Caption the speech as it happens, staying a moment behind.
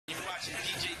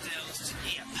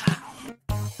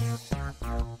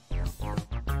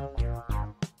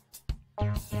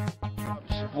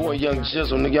boy Young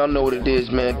Jizzle, nigga, y'all know what it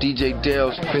is, man. DJ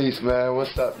Delz. Peace, man.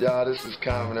 What's up, y'all? This is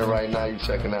Common, and right now you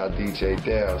checking out DJ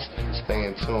Delz. Stay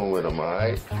in tune with him,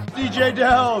 alright? DJ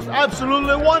Delz,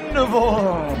 absolutely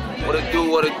wonderful. What it do,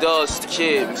 what it does, the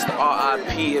kid, Mr.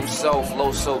 R.I.P. himself,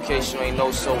 Low Soul, case you ain't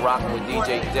know so, rocking with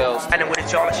DJ Delz. And with it,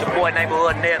 y'all, it's your boy,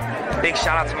 Neighborhood Nip. Big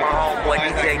shout out to my homeboy,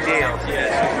 DJ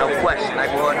Delz. No question,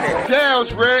 Neighborhood Nip.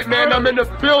 Delz, Red, man, I'm in the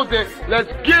building. Let's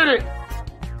get it.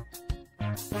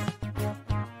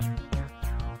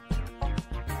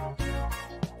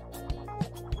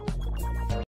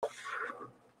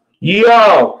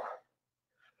 Yo,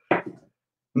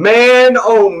 man,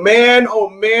 oh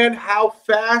man, how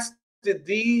fast did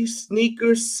these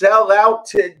sneakers sell out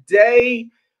today?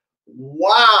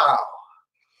 Wow,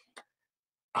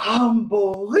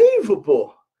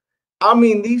 unbelievable. I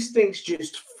mean, these things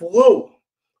just flew.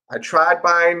 I tried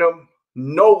buying them,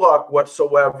 no luck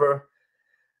whatsoever.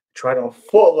 I tried on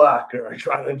Foot Locker, I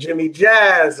tried on Jimmy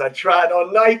Jazz, I tried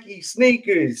on Nike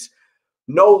sneakers,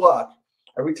 no luck.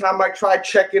 Every time I tried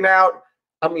checking out,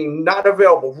 I mean, not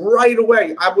available. Right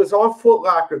away, I was on Foot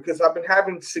Locker because I've been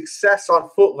having success on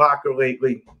Foot Locker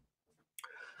lately.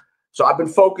 So I've been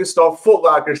focused on Foot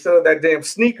Locker instead of that damn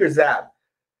sneakers app.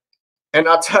 And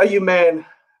I'll tell you, man,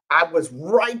 I was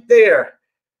right there.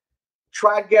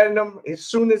 Tried getting them. As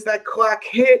soon as that clock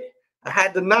hit, I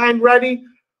had the 9 ready,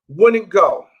 wouldn't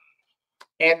go.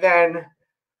 And then,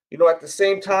 you know, at the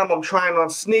same time, I'm trying on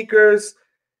sneakers.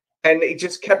 And it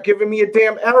just kept giving me a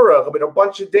damn error with a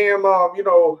bunch of damn, you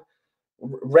know,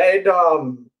 red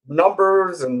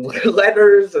numbers and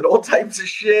letters and all types of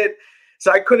shit.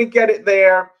 So I couldn't get it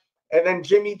there. And then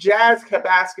Jimmy Jazz kept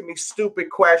asking me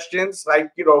stupid questions,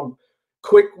 like, you know,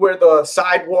 quick where the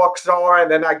sidewalks are.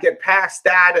 And then I get past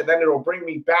that, and then it'll bring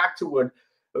me back to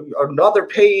another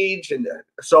page. And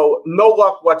so no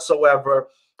luck whatsoever.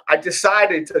 I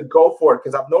decided to go for it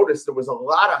because I've noticed there was a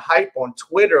lot of hype on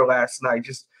Twitter last night.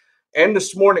 And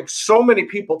this morning, so many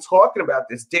people talking about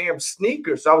this damn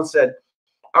sneaker. So I said,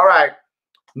 all right,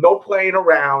 no playing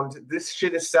around. This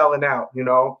shit is selling out, you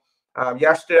know.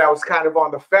 Yesterday, I was kind of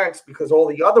on the fence because all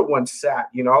the other ones sat,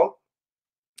 you know.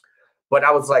 But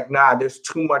I was like, nah, there's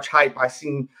too much hype. I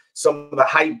seen some of the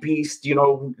hype beasts, you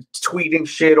know, tweeting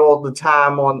shit all the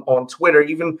time on Twitter.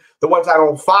 Even the ones I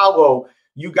don't follow,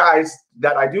 you guys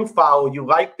that I do follow, you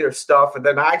like their stuff. And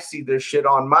then I see their shit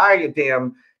on my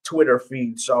damn Twitter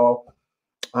feed. So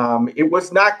it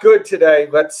was not good today.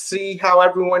 Let's see how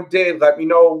everyone did. Let me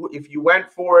know if you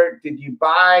went for it. Did you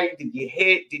buy? Did you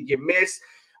hit? Did you miss?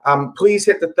 Please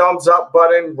hit the thumbs up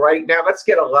button right now. Let's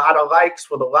get a lot of likes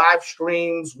for the live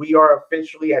streams. We are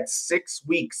officially at 6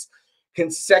 weeks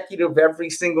consecutive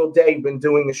every single day. Been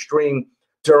doing a stream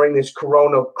during this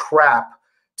Corona crap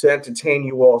to entertain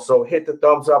you all. So hit the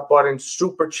thumbs up button.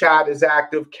 Super chat is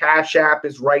active. Cash App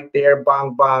is right there.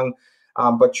 Bang, bang.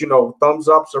 But, you know, thumbs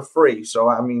ups are free. So,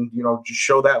 I mean, you know, just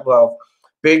show that love.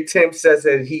 Big Tim says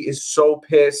that he is so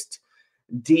pissed.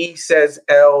 D says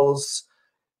L's.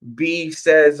 B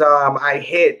says, I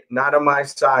hit. Not on my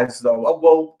size, though. Oh,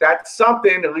 well, that's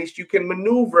something. At least you can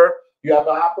maneuver. You have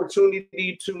an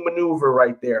opportunity to maneuver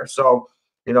right there. So,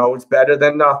 you know, it's better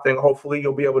than nothing. Hopefully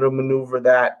you'll be able to maneuver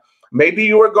that. Maybe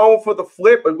you were going for the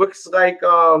flip. It looks like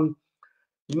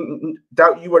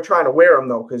that you were trying to wear them,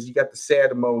 though, because you got the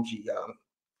sad emoji.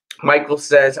 Michael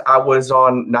says, I was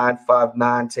on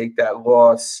 959. Take that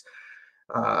loss.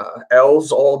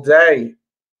 L's all day.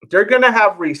 They're going to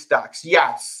have restocks.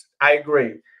 Yes, I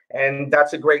agree. And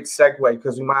that's a great segue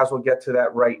because we might as well get to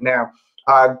that right now.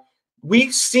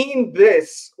 We've seen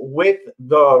this with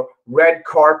the red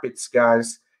carpets,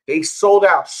 guys. They sold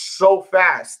out so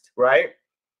fast, right?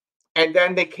 And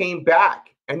then they came back.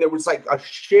 And there was like a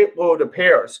shitload of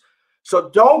pairs. So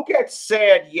don't get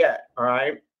sad yet, all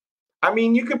right? I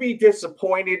mean, you could be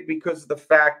disappointed because of the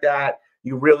fact that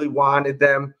you really wanted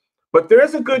them. But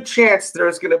there's a good chance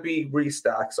there's going to be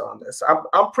restocks on this.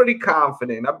 I'm pretty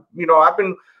confident. I've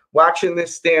been watching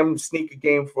this damn sneaker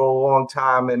game for a long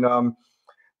time. And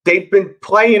they've been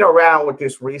playing around with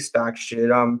this restock shit.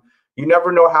 You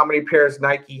never know how many pairs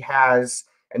Nike has.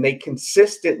 And they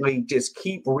consistently just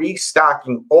keep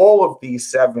restocking all of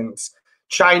these 7s,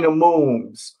 China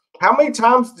Moons. How many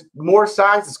times did more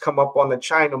sizes come up on the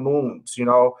China Moons, you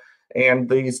know, and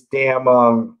these damn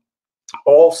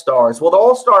All-Stars? Well, the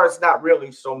All-Stars not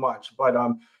really so much, but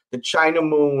the China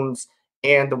Moons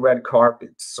and the red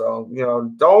carpets. So, you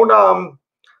know,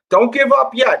 don't give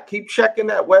up yet. Keep checking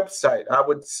that website. I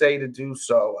would say to do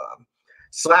so.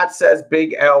 Slat says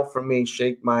big L for me.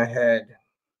 Shake my head.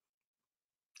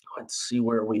 Let's see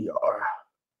where we are.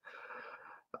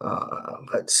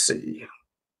 Let's see.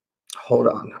 Hold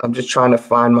on. I'm just trying to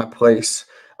find my place.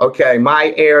 Okay,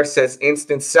 my air says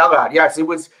instant sellout. Yes, it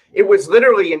was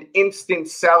literally an instant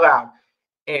sellout.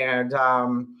 And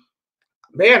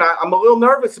man, I'm a little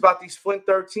nervous about these Flint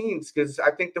 13s because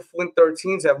I think the Flint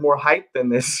 13s have more hype than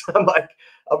this.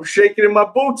 I'm shaking in my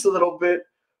boots a little bit.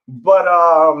 But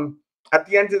at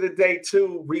the end of the day,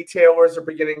 too, retailers are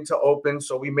beginning to open,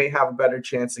 so we may have a better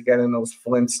chance of getting those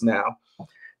Flints now.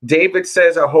 David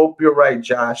says, I hope you're right,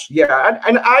 Josh. Yeah,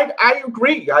 and I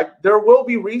agree. There will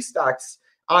be restocks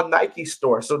on Nike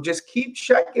store, so just keep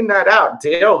checking that out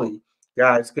daily,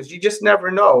 guys, because you just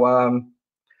never know.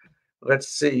 Let's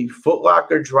see. Foot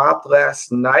Locker dropped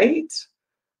last night.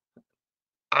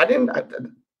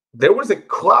 There was a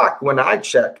clock when I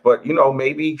checked, but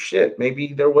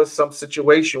maybe there was some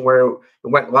situation where it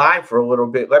went live for a little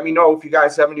bit. Let me know if you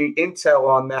guys have any intel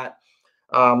on that.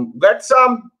 Let's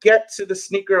get to the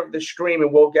sneaker of the stream,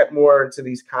 and we'll get more into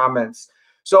these comments.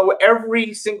 So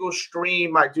every single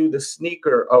stream, I do the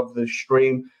sneaker of the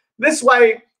stream. This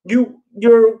way,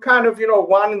 you're kind of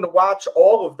wanting to watch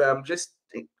all of them, just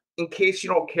in case you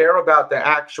don't care about the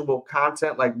actual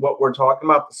content, like what we're talking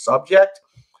about, the subject.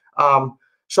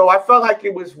 So I felt like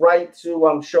it was right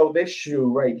to show this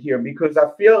shoe right here, because I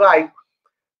feel like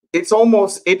it's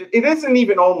almost, it isn't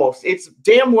even almost, it's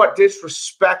damn what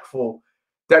disrespectful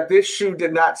that this shoe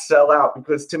did not sell out,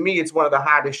 because to me, it's one of the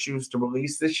hottest shoes to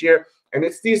release this year. And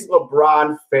it's these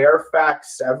LeBron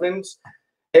Fairfax 7s.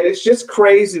 And it's just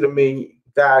crazy to me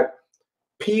that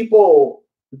people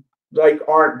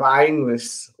aren't buying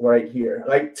this right here.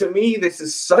 To me, this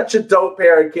is such a dope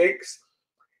pair of kicks.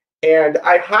 And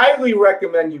I highly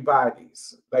recommend you buy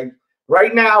these.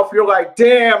 Right now, if you're like,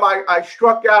 damn, I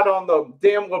struck out on the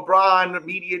damn LeBron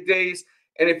media days.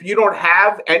 And if you don't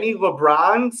have any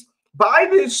LeBrons, buy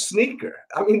this sneaker.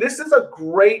 I mean, this is a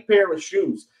great pair of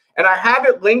shoes. And I have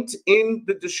it linked in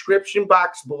the description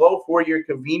box below for your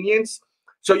convenience.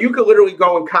 So you can literally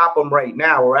go and cop them right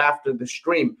now or after the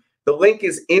stream. The link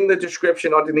is in the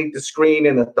description underneath the screen,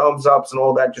 and the thumbs ups and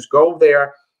all that. Just go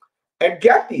there and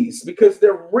get these, because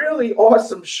they're really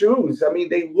awesome shoes. I mean,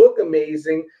 they look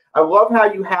amazing. I love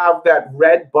how you have that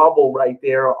red bubble right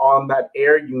there on that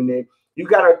air unit. You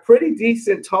got a pretty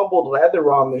decent tumbled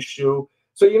leather on the shoe.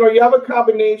 So, you have a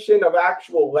combination of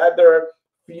actual leather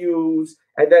fuse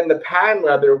and then the patent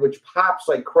leather, which pops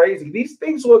like crazy. These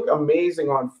things look amazing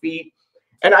on feet.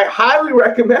 And I highly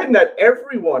recommend that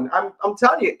everyone, I'm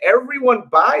telling you, everyone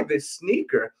buy this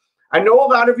sneaker. I know a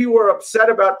lot of you are upset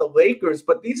about the Lakers,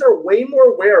 but these are way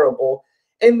more wearable.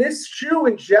 And this shoe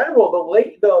in general,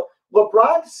 the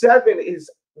LeBron 7 is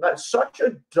such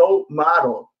a dope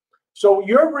model. So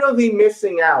you're really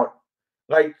missing out,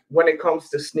 when it comes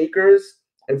to sneakers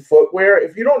and footwear.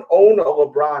 If you don't own a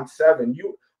LeBron 7,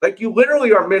 you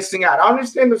literally are missing out. I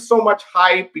understand there's so much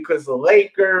hype because the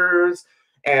Lakers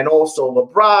and also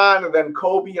LeBron and then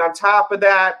Kobe on top of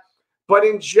that. But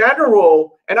in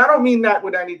general, and I don't mean that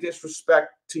with any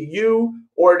disrespect to you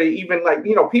or to even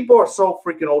people are so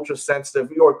freaking ultra sensitive,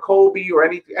 or Kobe or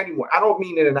anyone. I don't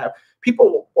mean it in that.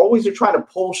 People always are trying to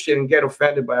pull shit and get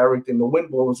offended by everything. The wind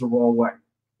blows the wrong way.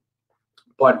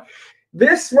 But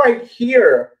this right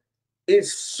here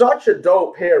is such a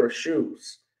dope pair of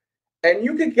shoes. And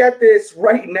you could get this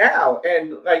right now.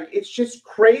 And it's just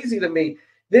crazy to me.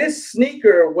 This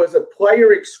sneaker was a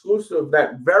player exclusive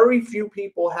that very few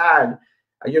people had,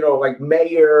 like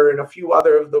Mayer and a few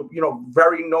other of the,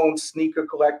 very known sneaker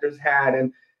collectors had.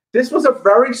 And this was a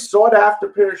very sought after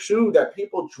pair of shoe that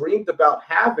people dreamed about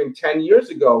having 10 years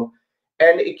ago.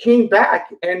 And it came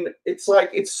back. And it's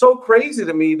so crazy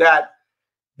to me that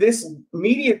this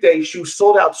media day shoe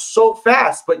sold out so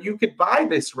fast, but you could buy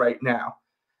this right now.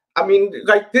 I mean,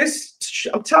 this,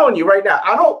 I'm telling you right now,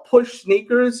 I don't push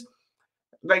sneakers.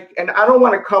 And I don't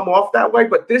want to come off that way,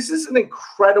 but this is an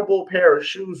incredible pair of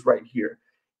shoes right here.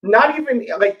 Not even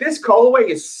this colorway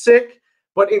is sick,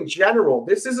 but in general,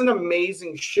 this is an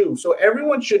amazing shoe. So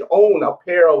everyone should own a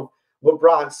pair of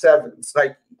LeBron 7s.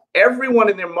 Everyone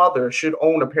and their mother should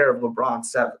own a pair of LeBron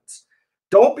 7s.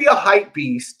 Don't be a hype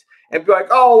beast and be like,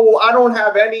 oh, I don't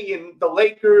have any in the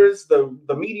Lakers. The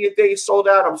media day sold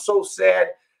out. I'm so sad.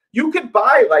 You could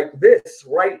buy this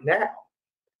right now.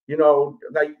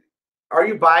 Are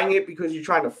you buying it because you're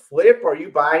trying to flip? Are you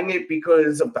buying it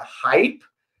because of the hype?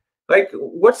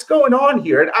 What's going on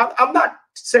here? And I'm not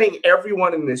saying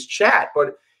everyone in this chat,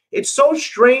 but it's so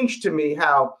strange to me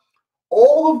how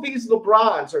all of these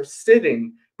LeBrons are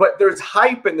sitting, but there's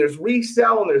hype and there's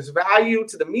resale and there's value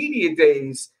to the media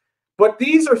days, but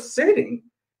these are sitting.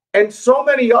 And so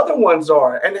many other ones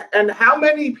are. And how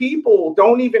many people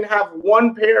don't even have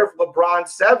one pair of LeBron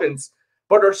 7s,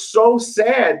 but are so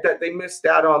sad that they missed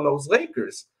out on those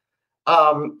Lakers?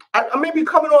 I may be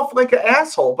coming off like an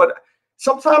asshole, but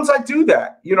sometimes I do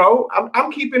that. You know,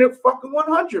 I'm keeping it fucking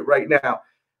 100 right now.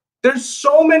 There's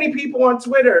so many people on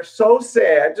Twitter, so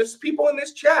sad. Just people in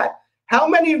this chat. How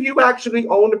many of you actually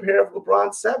own a pair of LeBron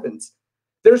 7s?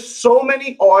 There's so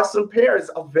many awesome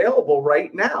pairs available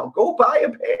right now. Go buy a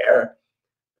pair.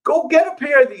 Go get a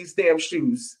pair of these damn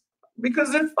shoes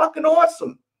because they're fucking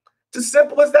awesome. It's as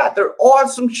simple as that. They're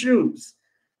awesome shoes.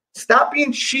 Stop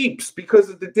being cheaps because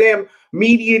of the damn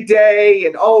media day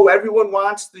and, oh, everyone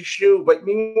wants the shoe. But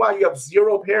meanwhile, you have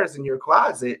 0 pairs in your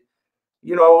closet.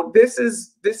 You know, this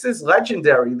is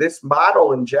legendary, this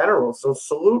model in general. So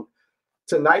salute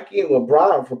to Nike and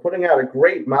LeBron for putting out a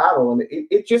great model. And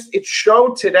it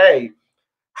showed today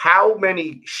how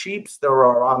many sheeps there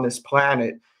are on this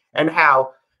planet and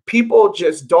how people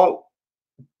just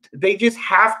they just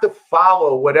have to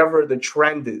follow whatever the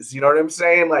trend is. You know what I'm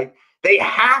saying? Like, they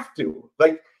have to.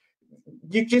 Like,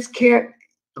 you just can't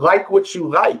like what you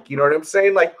like. You know what I'm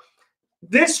saying? Like,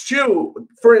 this shoe,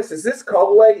 for instance, this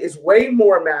colorway is way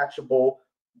more matchable,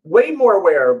 way more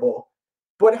wearable.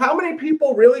 But how many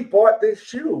people really bought this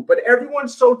shoe? But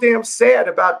everyone's so damn sad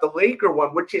about the Laker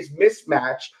one, which is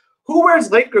mismatched. Who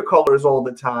wears Laker colors all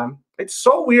the time? It's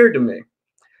so weird to me.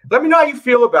 Let me know how you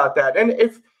feel about that. And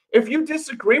if you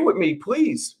disagree with me,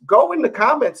 please go in the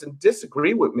comments and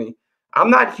disagree with me. I'm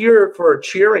not here for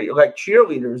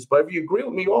cheerleaders, but if you agree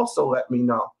with me, also let me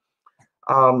know.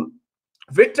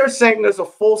 Victor saying there's a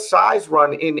full size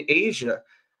run in Asia.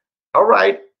 All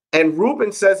right. And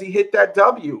Ruben says he hit that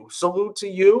W. Salute to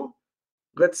you.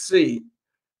 Let's see.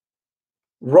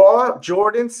 Raw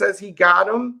Jordan says he got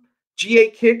him. GA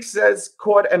Kick says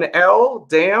caught an L.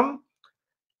 Damn.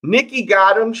 Nikki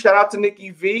got him. Shout out to Nikki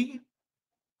V.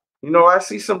 You know, I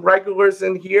see some regulars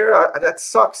in here. That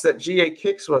sucks that GA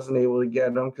Kicks wasn't able to get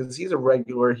him because he's a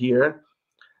regular here.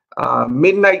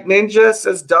 Midnight Ninja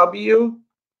says W.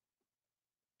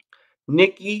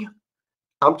 Nikki,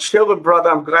 I'm chilling, brother.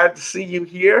 I'm glad to see you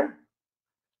here.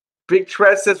 Big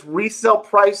Trez says resale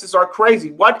prices are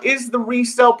crazy. What is the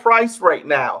resale price right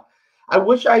now? I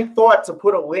wish I thought to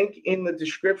put a link in the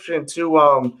description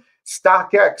to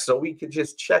StockX so we could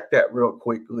just check that real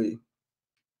quickly.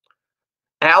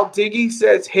 Al Diggy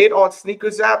says hit on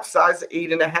Sneakers app, size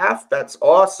 8.5. That's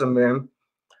awesome, man.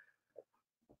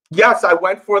 Yes, I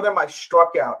went for them. I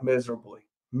struck out miserably.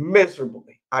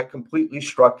 I completely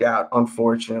struck out,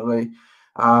 unfortunately.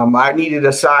 I needed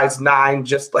a size 9,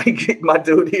 just like my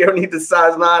dude here needs a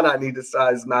size 9. I need a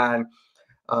size 9.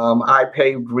 I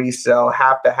paid resale,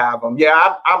 have to have them.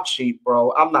 Yeah, I'm cheap,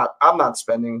 bro. I'm not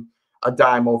spending a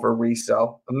dime over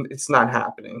resale. It's not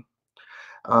happening.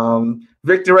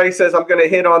 Victor A says I'm gonna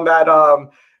hit on that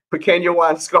Pequeño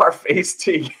Juan Scarface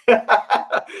tee.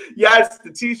 Yes,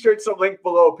 the t-shirts are linked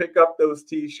below. Pick up those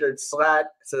t-shirts.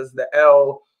 Slat says the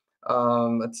L.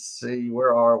 Let's see,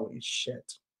 where are we?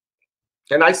 Shit.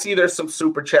 And I see there's some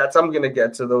super chats. I'm gonna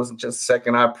get to those in just a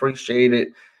second. I appreciate it.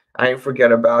 I ain't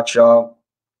forget about y'all.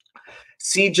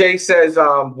 CJ says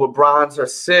LeBrons are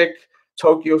sick.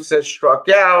 Tokyo says struck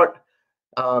out.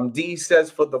 D says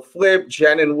for the flip.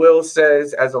 Jen and Will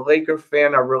says, as a Laker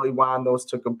fan, I really wanted those.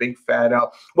 Took a big fat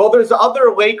out. Well, there's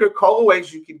other Laker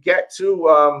colorways you could get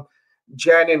to,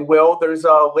 Jen and Will. There's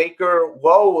a Laker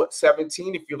Low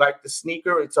 17 if you like the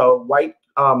sneaker. It's a white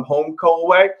home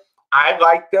colorway. I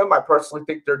like them. I personally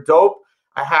think they're dope.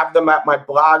 I have them at my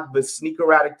blog,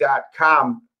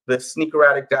 thesneakeraddict.com.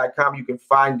 Thesneakeraddict.com. You can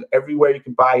find everywhere. You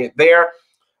can buy it there.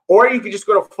 Or you can just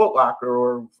go to Foot Locker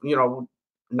or, you know,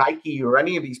 Nike or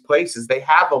any of these places. They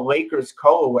have a Lakers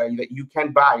colorway that you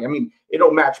can buy. I mean,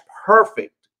 it'll match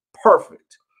perfect.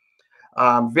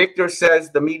 Victor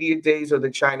says the media days are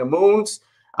the China Moons.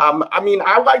 I mean,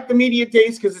 I like the media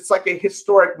days because it's like a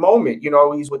historic moment. You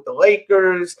know, he's with the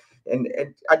Lakers. And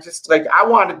I just, like, I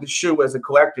wanted the shoe as a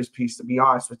collector's piece, to be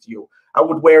honest with you. I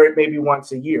would wear it maybe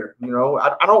once a year. You know,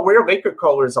 I don't wear Laker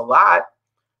colors a lot.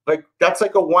 Like, that's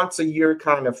like a once a year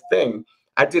kind of thing.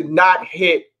 I did not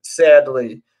hit,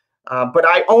 sadly, but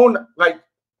I own like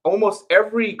almost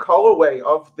every colorway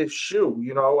of this shoe.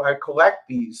 You know, I collect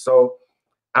these, so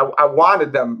I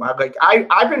wanted them. I've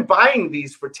been buying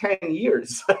these for 10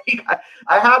 years.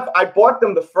 I bought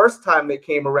them the first time they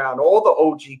came around. All the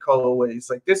OG colorways.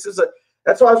 Like,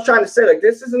 that's what I was trying to say. Like,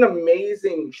 this is an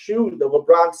amazing shoe, the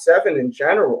LeBron 7 in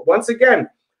general. Once again,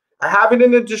 I have it in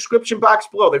the description box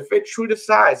below. They fit true to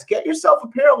size. Get yourself a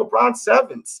pair of LeBron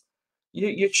 7s.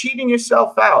 You're cheating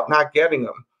yourself out not getting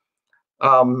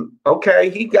them. Okay,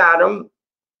 he got them.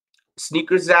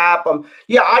 Sneaker Zap.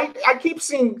 Yeah, I keep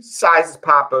seeing sizes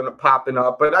popping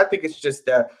up, but I think it's just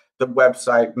the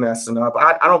website messing up.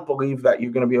 I don't believe that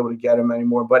you're going to be able to get them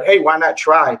anymore. But hey, why not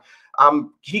try?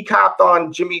 He copped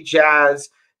on Jimmy Jazz.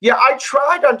 Yeah, I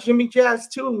tried on Jimmy Jazz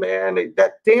too, man.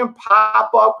 That damn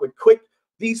pop-up with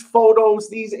these photos,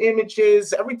 these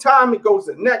images. Every time it goes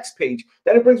to the next page,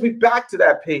 then it brings me back to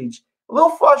that page. A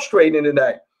little frustrating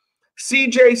today.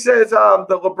 CJ says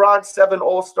the LeBron 7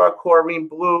 All-Star Chlorine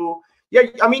Blue. Yeah,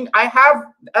 I mean, I have,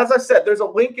 as I said, there's a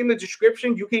link in the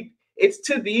description. It's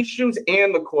to these shoes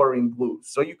and the Chlorine Blues.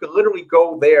 So you could literally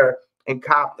go there and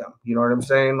cop them. You know what I'm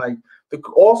saying? Like, the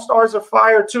All-Stars are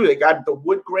fire too. They got the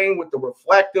wood grain with the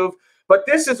reflective, but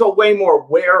this is a way more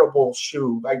wearable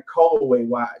shoe, like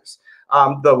colorway-wise.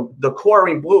 The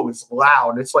Chlorine Blue is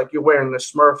loud. It's like you're wearing the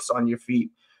Smurfs on your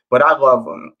feet, but I love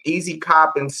them. Easy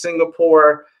cop in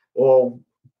Singapore. Well,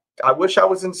 I wish I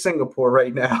was in Singapore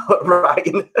right now,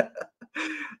 Ryan.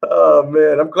 Oh,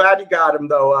 man. I'm glad you got him,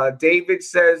 though. David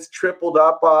says tripled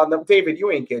up on them. David,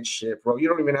 you ain't get shit, bro. You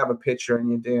don't even have a picture in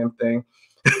your damn thing.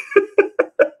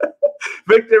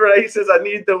 Victor Ray says, I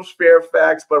need those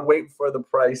Fairfax, but waiting for the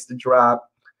price to drop.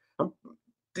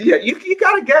 Yeah, you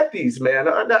got to get these, man.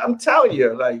 I'm telling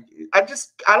you, like, I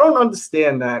don't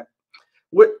understand that.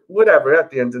 Whatever, at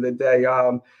the end of the day.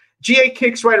 GA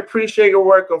Kicks right, appreciate your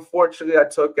work. Unfortunately, I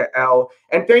took an L.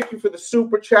 And thank you for the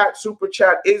super chat. Super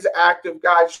chat is active,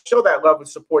 guys. Show that love and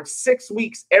support. 6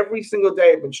 weeks, every single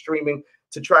day I've been streaming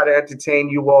to try to entertain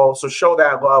you all. So show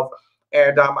that love.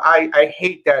 And I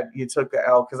hate that you took an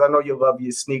L because I know you love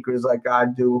your sneakers like I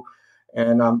do.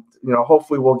 And, you know,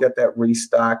 hopefully we'll get that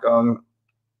restock.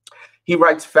 He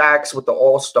writes facts with the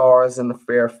All-Stars and the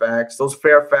Fairfax. Those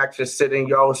Fairfax are sitting,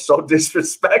 yo, so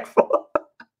disrespectful.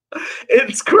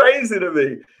 It's crazy to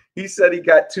me. He said he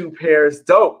got 2 pairs.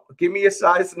 Dope. Give me a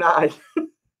size 9.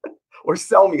 Or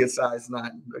sell me a size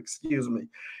 9. Excuse me.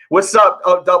 What's up,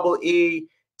 Double E?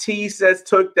 T says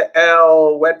took the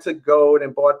L, went to Goat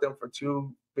and bought them for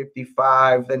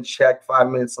 $255. Then checked 5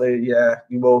 minutes later. Yeah,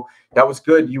 that was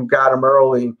good. You got them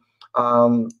early.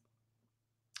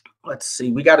 Let's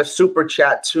see. We got a super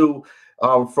chat too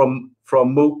from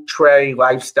Mook Trey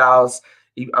Lifestyles.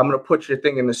 I'm going to put your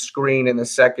thing in the screen in a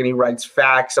second. He writes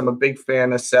facts. I'm a big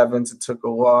fan of 7s. It took a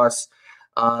loss.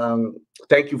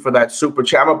 Thank you for that super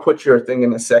chat. I'm going to put your thing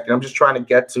in a second. I'm just trying to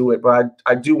get to it, but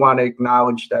I do want to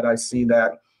acknowledge that I see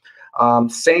that.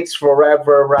 Saints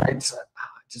Forever writes,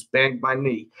 just banged my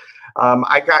knee.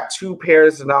 I got 2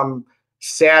 pairs, and I'm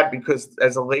sad because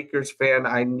as a Lakers fan,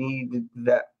 I need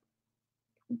that.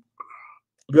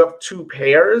 You have 2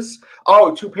 pairs?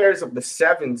 Oh, 2 pairs of the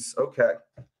 7s. Okay.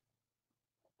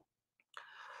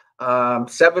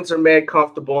 7s are made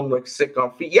comfortable and look sick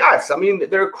on feet. Yes, I mean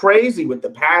they're crazy with the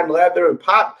pad leather and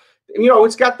pop. You know,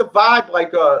 it's got the vibe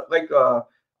like a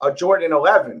Jordan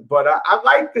 11. But I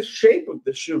like the shape of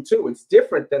the shoe too. It's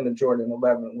different than the Jordan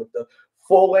 11 with the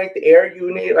full length air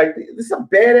unit. Like this is a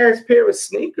badass pair of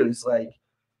sneakers. Like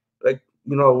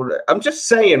you know, I'm just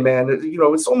saying, man. You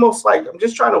know, it's almost like I'm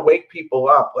just trying to wake people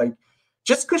up. Like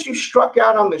just because you struck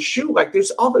out on the shoe, like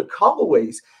there's other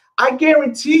colorways. I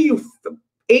guarantee you.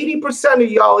 80%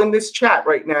 of y'all in this chat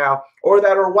right now or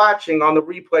that are watching on the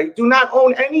replay do not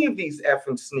own any of these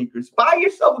effing sneakers. Buy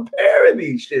yourself a pair of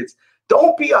these shits.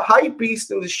 Don't be a hype beast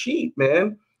in the sheet,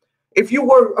 man. If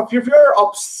you're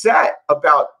upset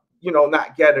about, you know,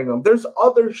 not getting them, there's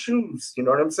other shoes. You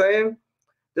know what I'm saying?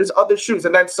 There's other shoes.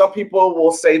 And then some people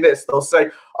will say this. They'll say,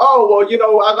 oh, well, you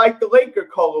know, I like the Laker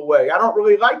colorway. I don't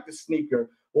really like the sneaker.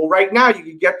 Well, right now you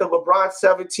can get the LeBron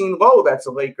 17 low. That's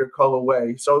a Laker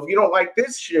colorway. So if you don't like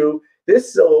this shoe,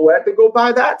 this silhouette, then go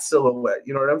buy that silhouette.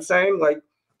 You know what I'm saying? Like,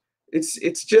 it's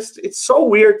so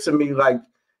weird to me, like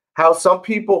how some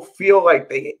people feel like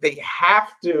they have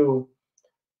to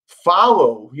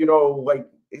follow. You know, like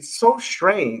it's so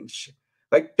strange.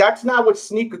 Like that's not what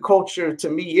sneaker culture to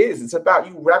me is. It's about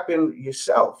you repping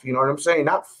yourself. You know what I'm saying?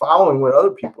 Not following what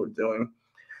other people are doing.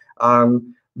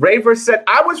 Raver said,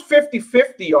 I was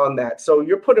 50-50 on that. So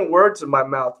you're putting words in my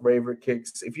mouth, Raver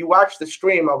Kicks. If you watch the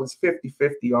stream, I was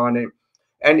 50-50 on it.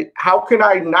 And how can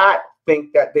I not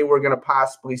think that they were going to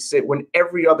possibly sit when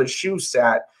every other shoe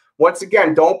sat? Once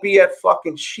again, don't be at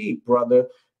fucking cheap, brother.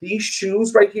 These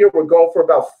shoes right here were going for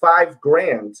about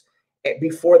 $5,000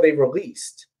 before they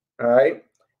released. All right.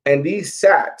 And these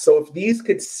sat. So if these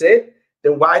could sit,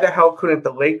 then why the hell couldn't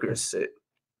the Lakers sit?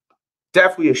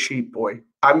 Definitely a sheep boy.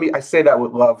 I mean, I say that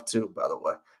with love too, by the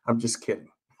way. I'm just kidding.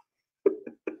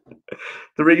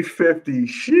 350.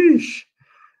 Sheesh.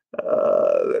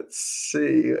 Let's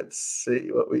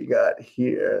see what we got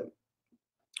here.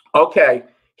 Okay.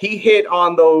 He hit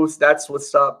on those. That's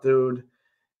what's up, dude.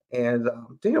 And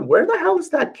damn, where the hell is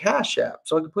that Cash App?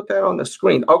 So I can put that on the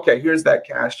screen. Okay, here's that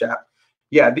Cash App.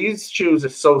 Yeah, these shoes are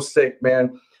so sick,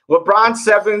 man. LeBron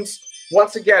 7s,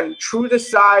 once again, true to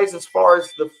size as far as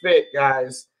the fit,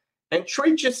 guys. And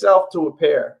treat yourself to a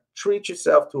pair. Treat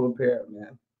yourself to a pair,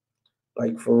 man.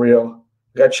 Like, for real.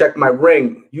 Gotta check my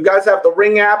Ring. You guys have the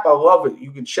Ring app? I love it.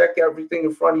 You can check everything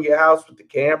in front of your house with the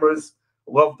cameras.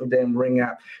 Love the damn Ring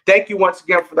app. Thank you once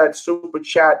again for that super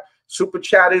chat. Super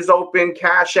chat is open.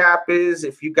 Cash App is.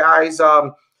 If you guys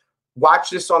watch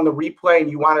this on the replay and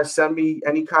you want to send me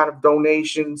any kind of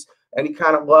donations, any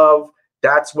kind of love,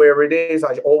 that's where it is.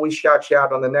 I always shout you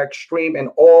out on the next stream. And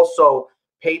also,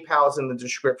 PayPal's in the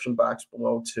description box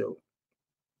below, too.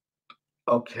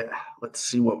 Okay, let's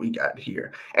see what we got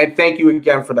here. And thank you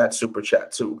again for that super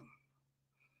chat, too.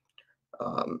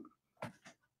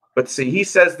 Let's see. He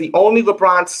says the only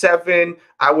LeBron 7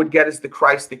 I would get is the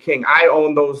Christ the King. I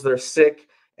own those. They're sick.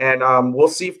 And we'll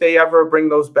see if they ever bring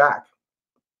those back.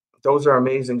 Those are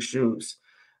amazing shoes.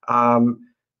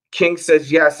 King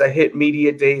says, yes, I hit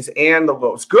media days and the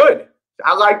lows. Good.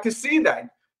 I like to see that.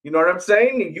 You know what I'm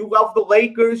saying? You love the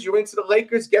Lakers. You're into the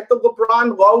Lakers. Get the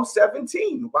LeBron low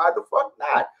 17. Why the fuck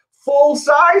not? Full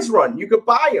size run. You could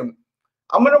buy them.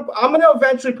 I'm gonna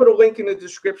eventually put a link in the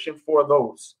description for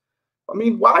those. I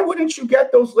mean, why wouldn't you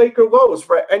get those Laker lows?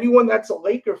 For anyone that's a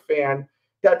Laker fan,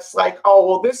 that's like, oh,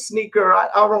 well, this sneaker, I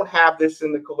don't have this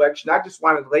in the collection. I just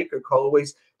wanted Laker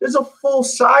colorways. There's a full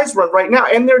size run right now,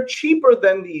 and they're cheaper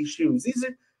than these shoes. These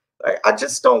are, I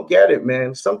just don't get it,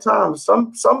 man. Sometimes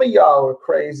some of y'all are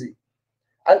crazy.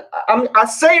 I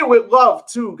say it with love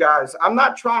too, guys. I'm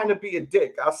not trying to be a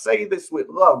dick. I'll say this with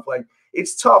love. Like,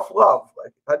 it's tough love.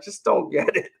 Like, I just don't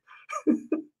get it.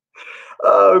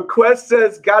 Quest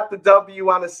says, got the W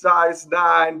on a size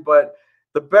 9, but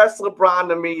the best LeBron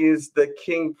to me is the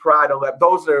King Pride 11.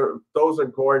 Those are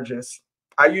gorgeous.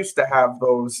 I used to have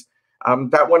those.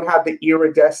 That one had the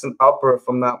iridescent upper, if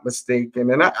I'm not mistaken.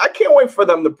 And I can't wait for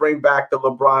them to bring back the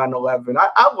LeBron 11.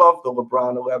 I love the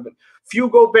LeBron 11.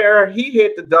 Fugo Bear, he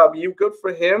hit the W. Good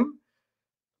for him.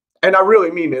 And I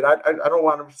really mean it. I don't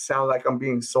want to sound like I'm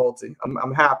being salty.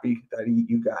 I'm happy that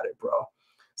you got it, bro.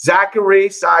 Zachary,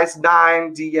 size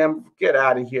 9, DM. Get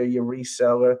out of here, you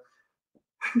reseller.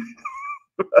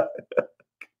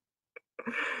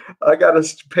 I got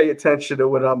to pay attention to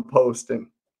what I'm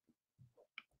posting.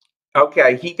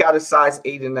 Okay, he got a size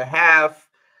 8.5.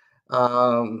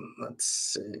 Let's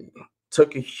see.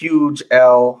 Took a huge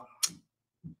L.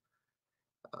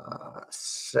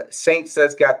 Saint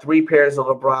says got 3 pairs of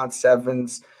LeBron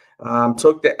 7s.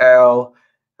 Took the L.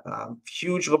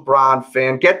 Huge LeBron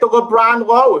fan. Get the LeBron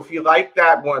low if you like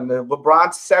that one. The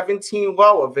LeBron 17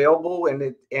 low available,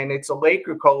 and it's a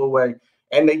Laker colorway.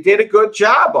 And they did a good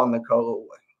job on the colorway.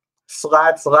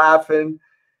 Slats laughing.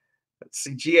 Let's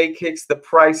see. GA kicks the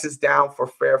prices down for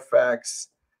Fairfax.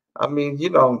 I mean, you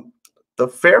know, the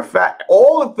Fairfax,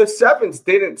 all of the 7s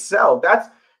didn't sell.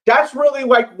 That's really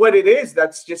like what it is.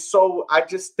 That's just so, I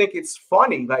just think it's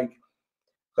funny.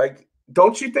 Like,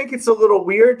 don't you think it's a little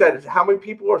weird that how many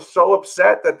people are so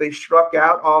upset that they struck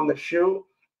out on the shoe,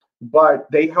 but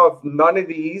they have none of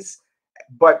these,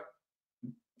 but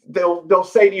they'll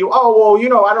say to you, oh, well, you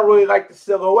know, I don't really like the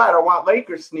silhouette. I want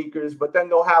Laker sneakers, but then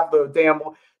they'll have the damn,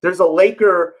 there's a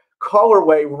Laker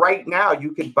colorway right now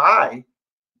you could buy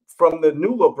from the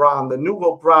new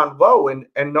LeBron low,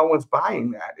 and no one's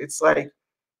buying that. It's like,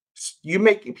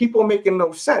 people making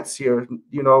no sense here,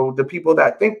 you know, the people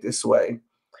that think this way.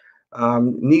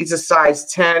 Needs a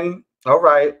size 10. All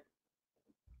right.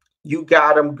 You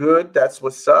got him good. That's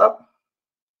what's up.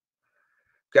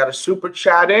 Got a super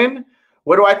chat in.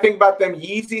 What do I think about them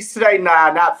Yeezys today?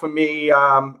 Nah, not for me.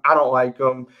 I don't like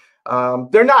them.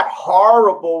 They're not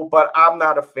horrible, but I'm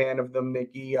not a fan of them,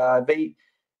 Nikki. They're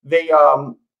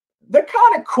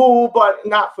kind of cool, but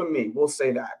not for me. We'll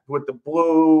say that. With the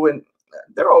blue, and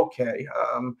they're okay.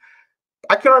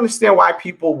 I can understand why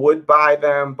people would buy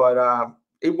them, but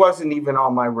it wasn't even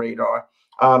on my radar.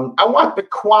 I want the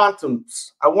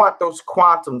Quantums. I want those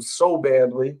Quantums so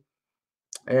badly.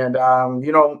 And,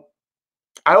 you know,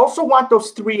 I also want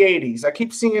those 380s. I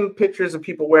keep seeing pictures of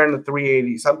people wearing the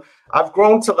 380s. I've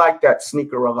grown to like that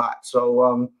sneaker a lot.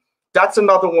 So that's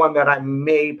another one that I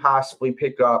may possibly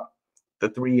pick up, the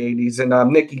 380s.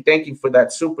 And Nikki, thank you for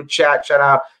that super chat. Shout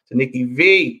out to Nikki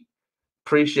V.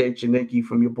 Appreciate you, Nikki,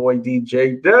 from your boy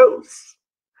DJ Dose.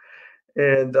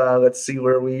 And let's see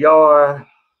where we are.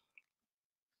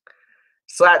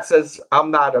 Slat says, I'm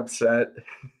not upset.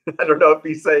 I don't know if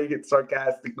he's saying it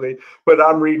sarcastically, but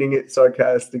I'm reading it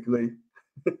sarcastically.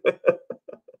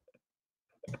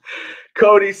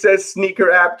 Cody says,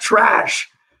 sneaker app trash.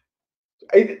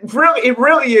 It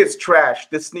really is trash,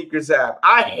 the sneakers app.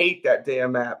 I hate that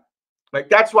damn app. Like,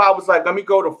 that's why I was like, let me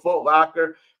go to Foot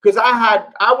Locker, because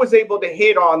I was able to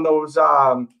hit on those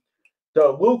the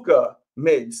Luka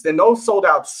mids. Then those sold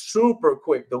out super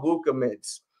quick, the Luka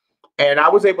mids. And I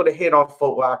was able to hit on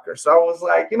Foot Locker. So I was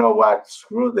like, you know what?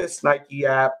 Screw this Nike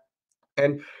app.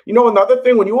 And you know, another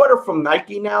thing, when you order from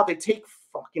Nike now, they take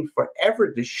fucking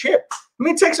forever to ship. I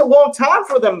mean, it takes a long time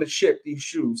for them to ship these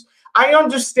shoes. I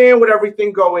understand with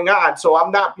everything going on, so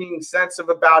I'm not being sensitive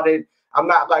about it. I'm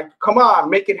not like, come on,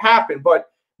 make it happen.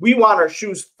 But we want our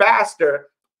shoes faster.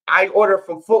 I order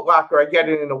from Foot Locker, I get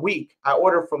it in a week. I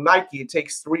order from Nike, it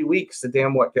takes 3 weeks to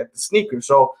damn what get the sneakers.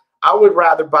 So I would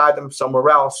rather buy them somewhere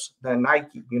else than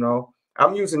Nike, you know.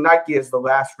 I'm using Nike as the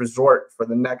last resort for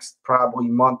the next probably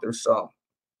month or so.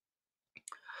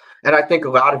 And I think a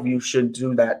lot of you should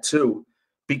do that too,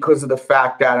 because of the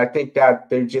fact that I think that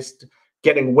they're just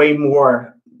getting way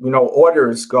more, you know,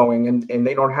 orders going, and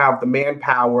they don't have the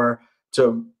manpower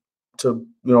to you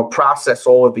know, process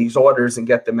all of these orders and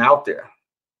get them out there.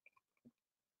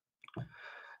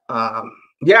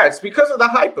 Yeah, it's because of the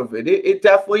hype of it. It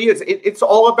definitely is. It's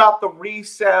all about the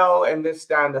resale and this,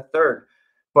 that, and the third.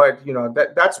 But you know,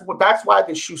 that's why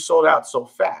the shoe sold out so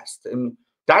fast, and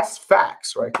that's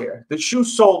facts right there. The shoe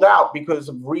sold out because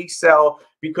of resale,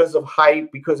 because of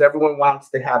hype, because everyone wants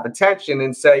to have attention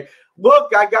and say,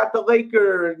 "Look, I got the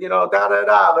Lakers," you know, da da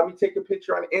da. Let me take a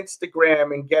picture on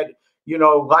Instagram and get, you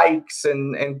know, likes,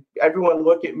 and everyone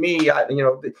look at me. You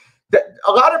know.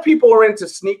 A lot of people are into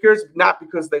sneakers not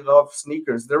because they love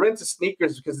sneakers. They're into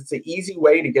sneakers because it's an easy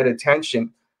way to get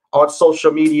attention on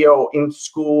social media, in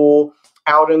school,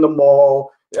 out in the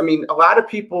mall. I mean, a lot of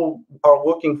people are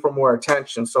looking for more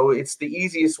attention. So it's the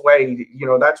easiest way. You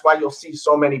know, that's why you'll see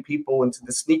so many people into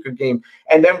the sneaker game.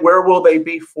 And then where will they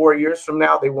be 4 years from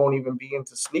now? They won't even be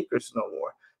into sneakers no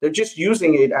more. They're just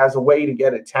using it as a way to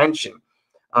get attention.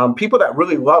 People that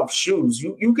really love shoes,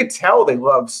 you could tell they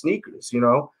love sneakers, you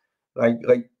know.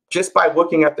 Like just by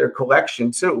looking at their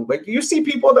collection too. Like you see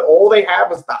people that all they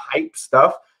have is the hype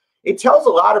stuff. It tells a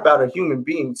lot about a human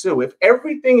being too. If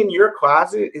everything in your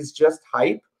closet is just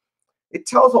hype, it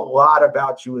tells a lot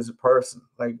about you as a person.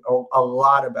 Like a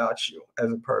lot about you as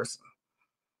a person.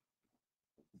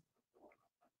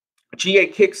 GA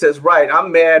Kick says, right,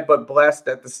 I'm mad but blessed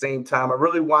at the same time. I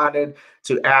really wanted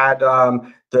to add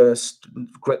to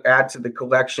the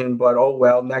collection, but oh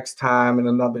well, next time in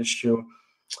another shoe.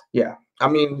 Yeah, I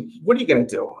mean, what are you going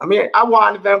to do? I mean, I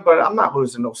wanted them, but I'm not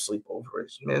losing no sleep over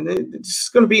it, man. It's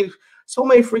going to be so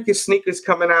many freaking sneakers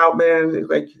coming out, man.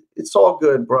 Like, it's all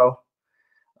good, bro.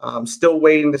 I'm still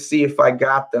waiting to see if I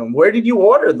got them. Where did you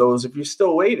order those if you're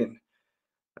still waiting?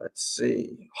 Let's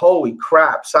see. Holy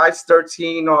crap. Size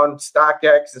 13 on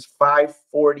StockX is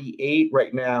 $548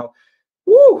 right now.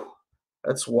 Woo!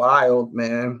 That's wild,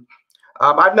 man.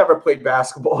 I've never played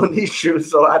basketball in these shoes,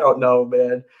 so I don't know,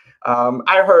 man.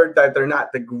 I heard that they're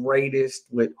not the greatest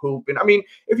with hooping. I mean,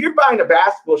 if you're buying a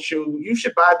basketball shoe, you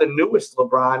should buy the newest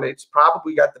Lebron. It's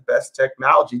probably got the best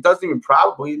technology. It doesn't even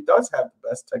probably, it does have the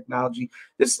best technology.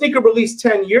 This sneaker released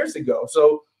 10 years ago.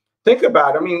 So think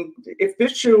about it. I mean, if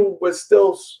this shoe was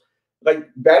still like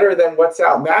better than what's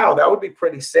out now, that would be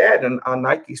pretty sad on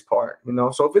Nike's part, you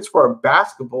know? So if it's for a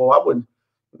basketball, I would,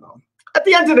 you know, at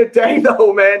the end of the day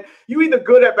though, man, you either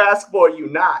good at basketball or you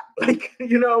not. Like,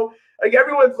 you know, like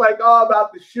everyone's like, oh,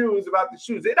 about the shoes, about the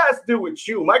shoes. It has to do with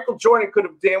you. Michael Jordan could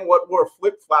have damn what wore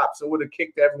flip-flops and would have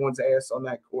kicked everyone's ass on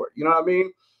that court. You know what I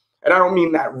mean? And I don't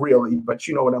mean that really, but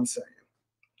you know what I'm saying.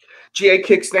 GA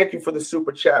Kicks, thank you for the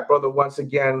super chat, brother. Once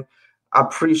again, I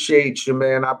appreciate you,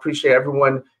 man. I appreciate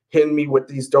everyone hitting me with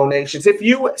these donations. If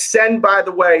you send, by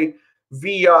the way,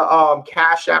 via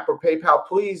Cash App or PayPal,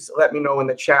 please let me know in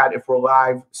the chat if we're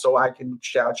live so I can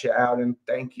shout you out and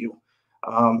thank you.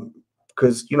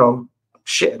 Because, you know,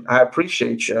 shit, I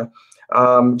appreciate you.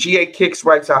 GA Kicks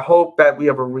writes, I hope that we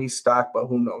have a restock, but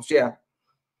who knows? Yeah.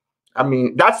 I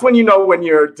mean, that's when you know when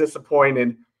you're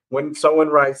disappointed, when someone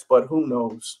writes, but who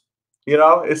knows? You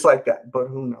know, it's like that, but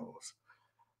who knows?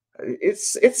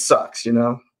 It sucks, you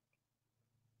know.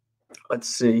 Let's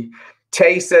see.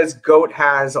 Tay says GOAT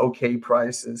has okay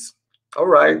prices. All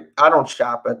right. I don't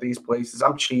shop at these places.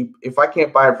 I'm cheap. If I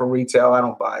can't buy it for retail, I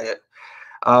don't buy it.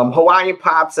 Hawaiian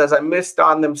Pop says, I missed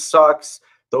on them, sucks.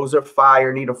 Those are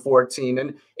fire, need a 14.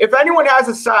 And if anyone has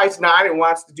a size 9 and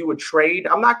wants to do a trade,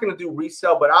 I'm not going to do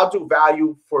resale, but I'll do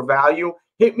value for value.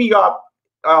 Hit me up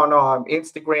on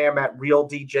Instagram at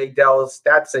RealDJDELZ.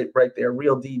 That's it right there,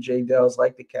 RealDJDELZ,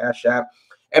 like the Cash App.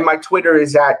 And my Twitter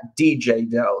is at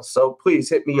DJDELZ. So please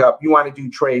hit me up. You want to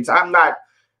do trades. I'm not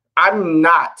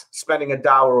spending $1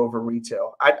 over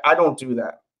retail. I don't do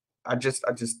that. I just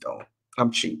don't. I'm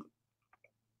cheap.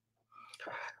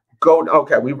 GOAT.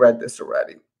 Okay, we read this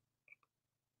already.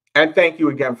 And thank you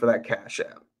again for that Cash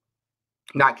App.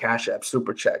 Not Cash App,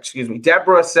 Super Chat, excuse me.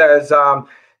 Deborah says,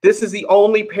 this is the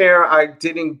only pair I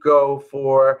didn't go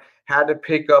for. Had to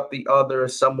pick up the other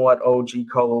somewhat OG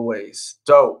colorways.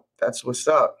 Dope. That's what's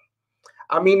up.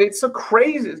 I mean, it's a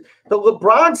crazy. The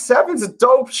LeBron 7's a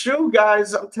dope shoe,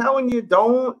 guys. I'm telling you,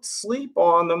 don't sleep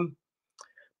on them.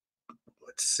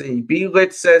 Let's see.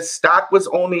 B-Lit says stock was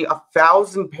only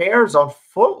 1,000 pairs on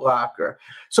Foot Locker.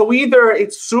 So either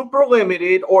it's super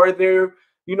limited or they're,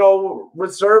 you know,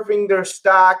 reserving their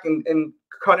stock and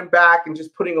cutting back and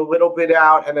just putting a little bit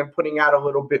out and then putting out a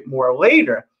little bit more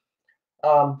later.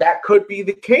 That could be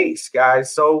the case,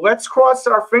 guys. So let's cross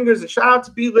our fingers and shout out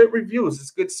to B-Lit Reviews.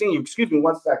 It's good seeing you. Excuse me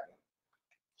 1 second.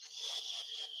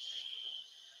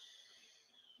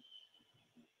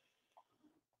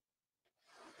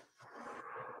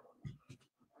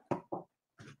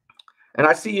 And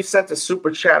I see you sent a super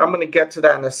chat. I'm going to get to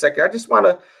that in a second.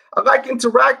 I like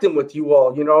interacting with you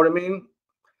all. You know what I mean?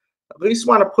 At least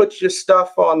want to put your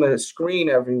stuff on the screen,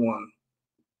 everyone.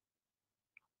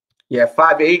 Yeah,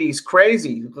 580 is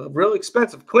crazy. Real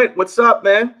expensive. Clint, what's up,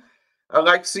 man? I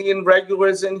like seeing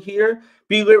regulars in here.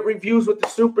 B-Lit Reviews with the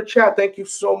super chat. Thank you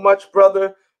so much,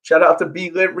 brother. Shout out to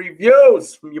B-Lit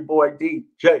Reviews from your boy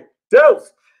DJ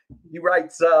Delz. He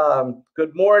writes,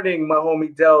 good morning, my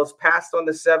homie Delz. Passed on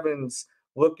the 7s,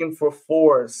 looking for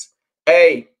 4s.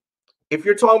 Hey, if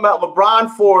you're talking about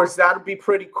LeBron 4s, that would be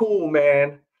pretty cool,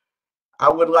 man. I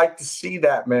would like to see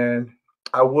that, man.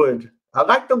 I would. I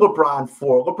like the LeBron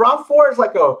 4. LeBron 4 is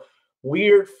like a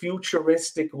weird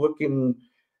futuristic looking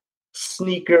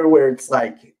sneaker where it's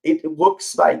like, it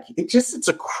looks like, it's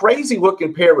a crazy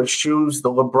looking pair of shoes,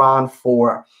 the LeBron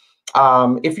 4.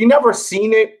 If you never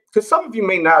seen it, because some of you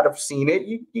may not have seen it,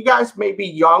 you guys may be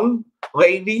young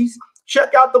ladies,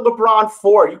 check out the LeBron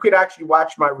 4. You could actually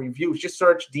watch my reviews. Just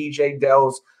search DJ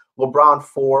Delz LeBron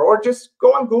 4 or just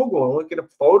go on Google and look at a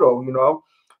photo, you know.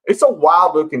 It's a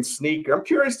wild looking sneaker. I'm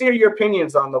curious to hear your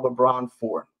opinions on the LeBron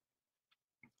 4.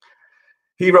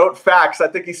 He wrote facts. I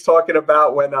think he's talking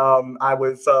about when I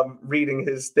was reading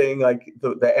his thing, like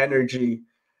the energy.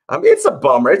 It's a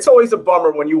bummer. It's always a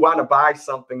bummer when you want to buy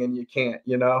something and you can't,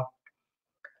 you know.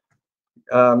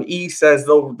 E says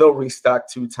they'll restock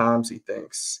 2 times, he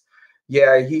thinks.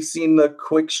 Yeah, he's seen the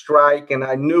quick strike, and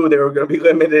I knew they were going to be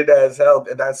limited as hell.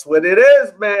 And that's what it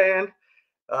is, man.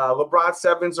 LeBron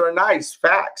 7s are nice.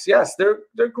 Facts. Yes,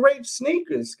 they're great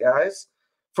sneakers, guys.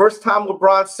 First time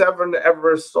LeBron 7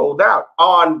 ever sold out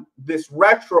on this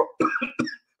retro,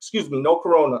 excuse me, no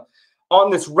corona,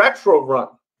 on this retro run.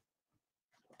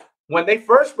 When they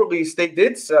first released, they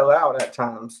did sell out at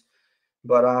times.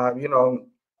 But, you know,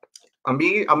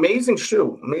 amazing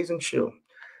shoe. Amazing shoe.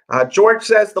 George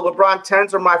says the LeBron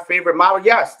 10s are my favorite model.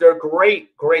 Yes, they're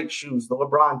great, great shoes, the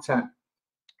LeBron 10.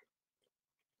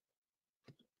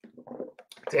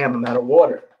 Damn, I'm out of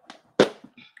water.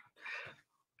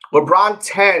 LeBron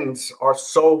 10s are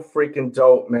so freaking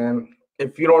dope, man.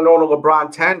 If you don't know the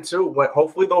LeBron 10 too,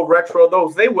 hopefully they'll retro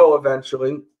those. They will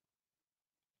eventually.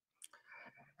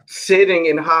 Sitting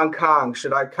in Hong Kong,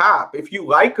 should I cop? If you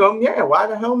like them, yeah, why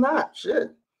the hell not?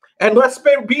 Shit. And let's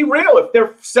be real. If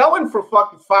they're selling for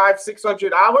fucking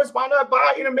 $500-$600, why not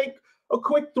buy it and make a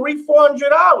quick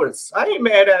 $300-$400? I ain't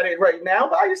mad at it right now.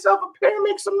 Buy yourself a pair and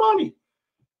make some money.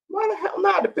 Why the hell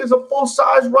not? If there's a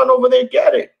full-size run over there,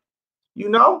 get it. You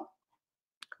know?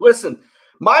 Listen,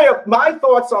 my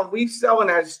thoughts on reselling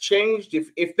has changed.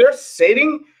 If they're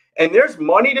sitting and there's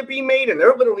money to be made and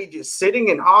they're literally just sitting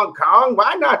in Hong Kong,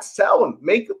 why not sell them?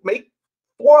 Make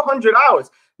 $400.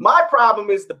 My problem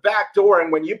is the back door,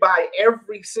 and when you buy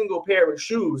every single pair of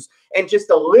shoes and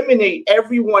just eliminate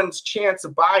everyone's chance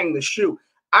of buying the shoe.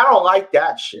 I don't like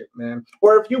that shit, man.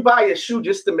 Or if you buy a shoe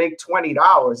just to make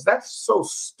 $20, that's so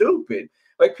stupid.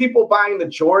 Like people buying the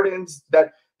Jordans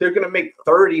that they're going to make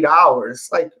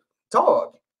 $30. Like,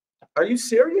 dog, are you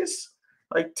serious?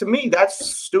 Like, to me, that's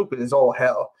stupid as all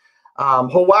hell.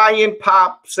 Hawaiian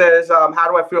Pop says, how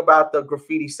do I feel about the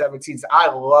graffiti 17s? I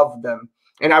love them.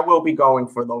 And I will be going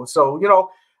for those. So, you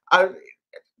know,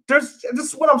 this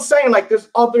is what I'm saying. Like, there's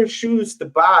other shoes to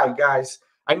buy, guys.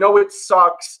 I know it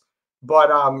sucks, but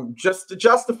just to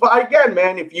justify again,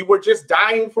 man, if you were just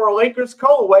dying for a Lakers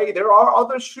colorway, there are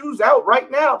other shoes out right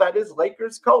now that is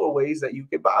Lakers colorways that you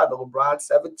can buy. The LeBron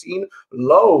 17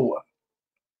 low.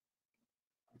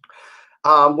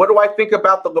 What do I think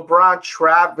about the LeBron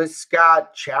Travis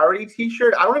Scott charity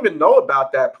t-shirt? I don't even know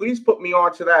about that. Please put me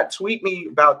on to that. Tweet me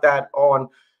about that on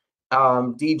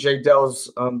DJ Delz.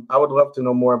 I would love to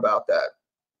know more about that.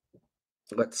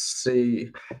 Let's see.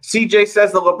 CJ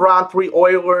says the LeBron 3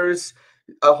 Oilers,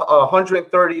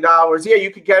 $130. Yeah,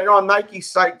 you could get it on Nike's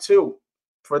site too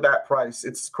for that price.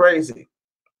 It's crazy.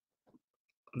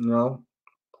 You know,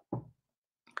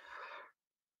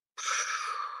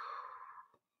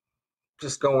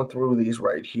 just going through these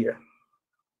right here.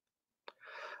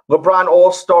 LeBron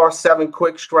All-Star 7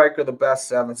 Quick Strike are the best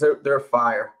sevens. They're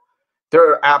fire.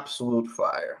 They're absolute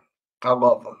fire. I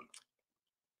love them.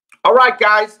 All right,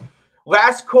 guys.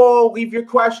 Last call. Leave your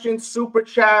questions, super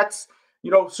chats.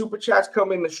 You know, super chats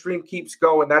come in, the stream keeps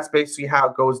going. That's basically how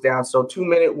it goes down. So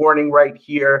 2-minute warning right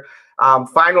here.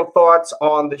 Final thoughts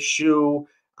on the shoe.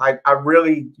 I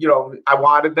really, you know, I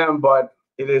wanted them, but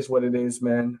it is what it is,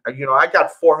 man. You know, I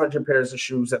got 400 pairs of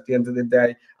shoes at the end of the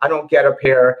day. I don't get a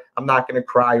pair. I'm not going to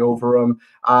cry over them.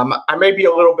 I may be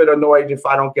a little bit annoyed if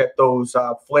I don't get those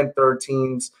Flint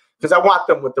 13s because I want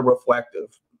them with the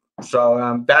reflective.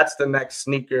 So that's the next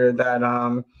sneaker that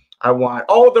I want.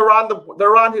 Oh, they're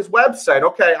on his website.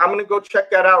 Okay, I'm gonna go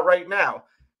check that out right now.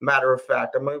 Matter of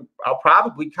fact, I'll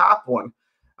probably cop one.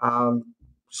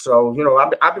 So you know,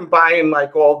 I've been buying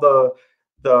like all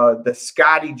the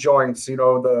Scotty joints. You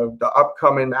know, the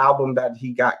upcoming album that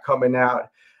he got coming out.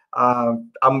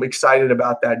 I'm excited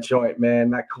about that joint, man.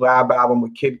 That collab album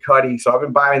with Kid Cudi. So I've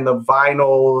been buying the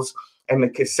vinyls and the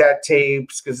cassette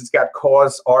tapes because it's got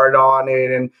Cause art on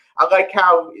it. And I like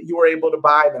how you were able to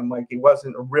buy them. Like it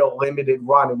wasn't a real limited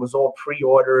run. It was all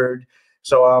pre-ordered.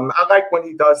 So I like when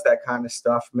he does that kind of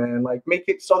stuff, man. Like make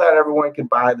it so that everyone can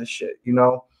buy the shit, you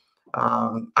know?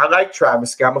 I like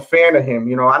Travis Scott. I'm a fan of him.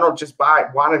 You know, I don't just buy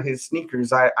one of his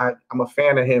sneakers. I'm a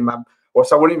fan of him. Or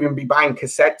so I wouldn't even be buying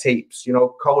cassette tapes, you know,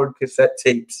 colored cassette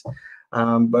tapes.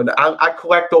 But I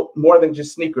collect more than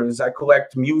just sneakers. I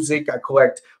collect music. I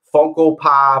collect Funko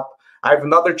Pop. I have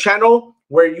another channel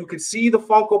where you could see the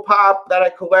Funko Pop that I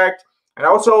collect. And I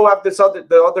also have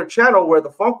the other channel where the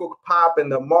Funko Pop and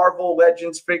the Marvel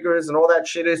Legends figures and all that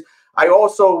shit is. I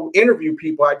also interview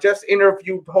people. I just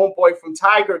interviewed homeboy from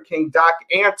Tiger King, Doc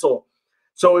Antle.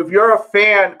 So if you're a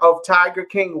fan of Tiger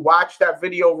King, watch that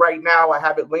video right now. I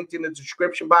have it linked in the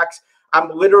description box. I'm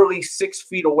literally 6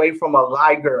 feet away from a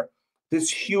liger, this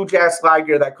huge-ass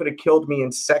liger that could have killed me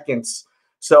in seconds.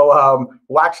 So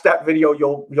watch that video.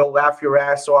 You'll laugh your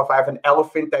ass off. I have an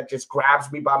elephant that just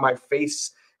grabs me by my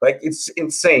face. Like, it's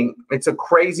insane. It's a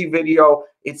crazy video.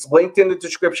 It's linked in the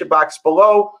description box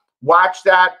below. Watch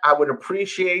that. I would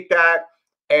appreciate that.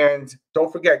 And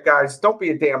don't forget, guys, don't be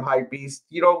a damn hype beast.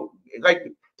 You know,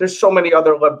 like, there's so many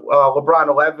other LeBron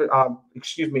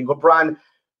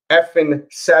effing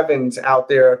 7s out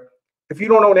there. If you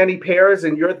don't own any pairs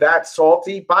and you're that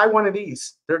salty, buy one of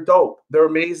these. They're dope. They're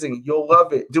amazing. You'll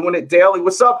love it. Doing it daily.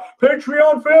 What's up,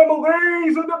 Patreon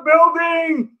families in the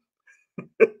building?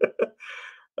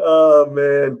 Oh,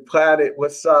 man. Planet,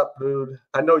 what's up, dude?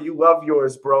 I know you love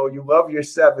yours, bro. You love your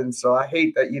 7s, so I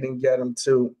hate that you didn't get them,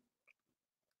 too.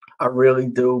 I really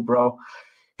do, bro.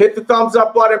 Hit the thumbs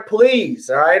up button, please,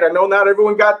 all right? I know not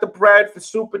everyone got the bread for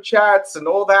super chats and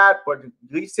all that, but at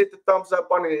least hit the thumbs up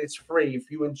button. It's free if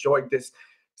you enjoyed this.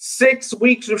 6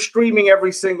 weeks of streaming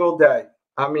every single day.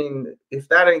 I mean, if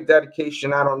that ain't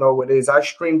dedication, I don't know what is. I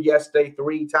streamed yesterday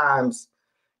 3 times,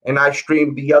 and I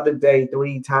streamed the other day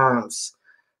 3 times.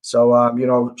 So, you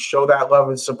know, show that love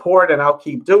and support, and I'll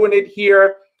keep doing it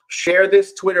here. Share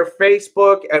this, Twitter,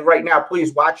 Facebook, and right now,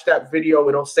 please watch that video.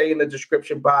 It'll say in the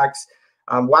description box.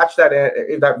 Watch that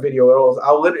video.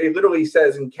 It literally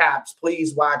says in caps,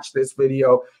 please watch this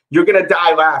video. You're gonna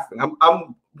die laughing.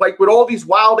 I'm like with all these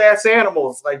wild ass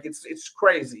animals, like it's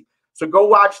crazy. So go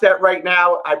watch that right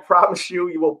now. I promise you,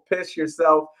 you will piss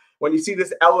yourself when you see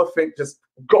this elephant just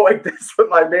go like this with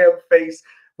my damn face,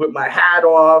 with my hat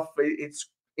off. It's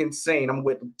insane. I'm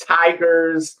with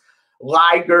tigers,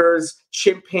 ligers,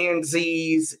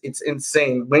 chimpanzees. It's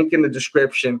insane. Link in the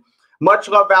description. Much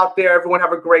love out there. Everyone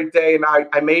have a great day, and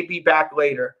I may be back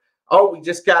later. Oh, we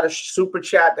just got a super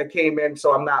chat that came in,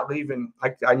 so I'm not leaving.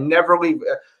 I never leave.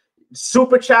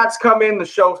 Super chats come in, the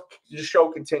show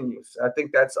continues. I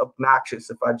think that's obnoxious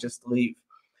if I just leave.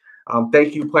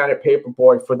 Thank you, Planet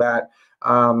Paperboy, for that.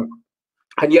 And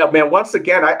yeah, man, once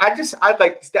again, I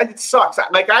like that. It sucks.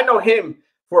 I know him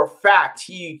for a fact.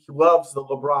 He loves the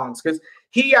LeBrons because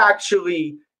he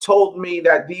actually told me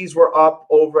that these were up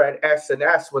over at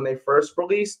S&S when they first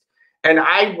released, and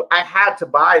I had to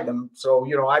buy them. So,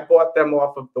 you know, I bought them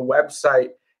off of the website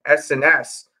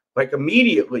S&S like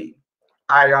immediately.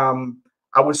 I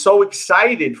was so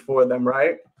excited for them,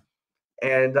 right?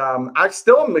 And I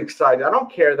still am excited. I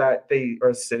don't care that they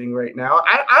are sitting right now.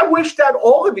 I wish that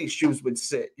all of these shoes would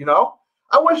sit, you know?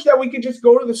 I wish that we could just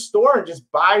go to the store and just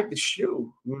buy the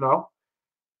shoe, you know?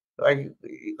 Like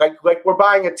we're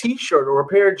buying a T-shirt or a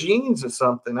pair of jeans or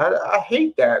something. I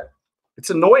hate that.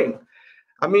 It's annoying.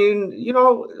 I mean, you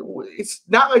know, it's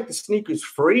not like the sneaker's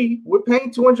free. We're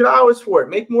paying $200 for it.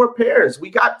 Make more pairs.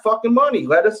 We got fucking money.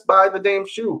 Let us buy the damn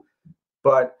shoe.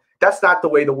 But that's not the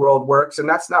way the world works, and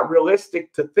that's not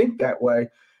realistic to think that way.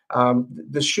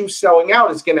 The shoe selling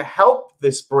out is going to help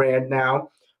this brand now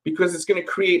because it's going to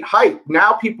create hype.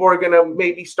 Now people are going to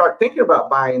maybe start thinking about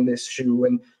buying this shoe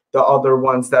and the other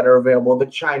ones that are available, the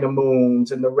China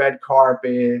Moons and the Red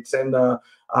Carpets and the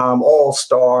All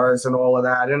Stars and all of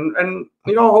that. And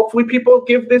you know, hopefully people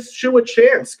give this shoe a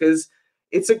chance because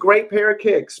it's a great pair of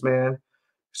kicks, man.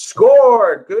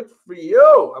 Scored. Good for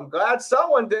you. I'm glad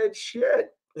someone did.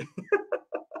 Shit.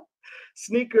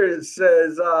 Sneakers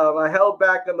says, I held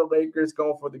back on the Lakers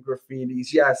going for the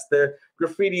graffitis. Yes, the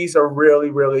graffitis are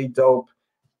really, really dope.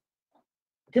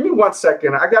 Give me 1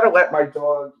 second. I got to let my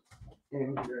dog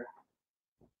in here.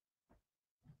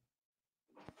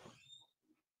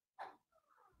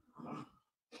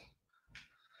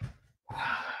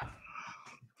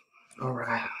 All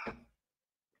right.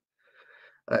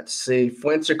 Let's see.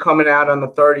 Flints are coming out on the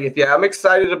 30th. Yeah, I'm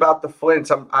excited about the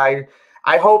Flints. I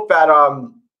hope that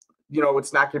you know,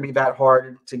 it's not going to be that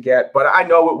hard to get, but I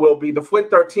know it will be. The Flint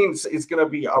 13 is going to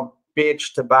be a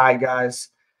bitch to buy, guys.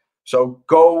 So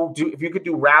go do, if you could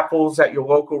do raffles at your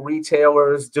local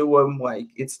retailers, do them. Like,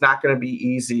 it's not going to be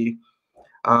easy.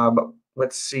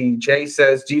 Let's see. Jay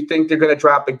says, do you think they're going to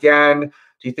drop again?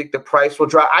 Do you think the price will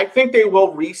drop? I think they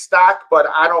will restock, but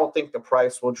I don't think the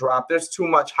price will drop. There's too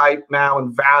much hype now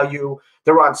and value.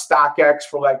 They're on StockX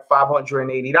for like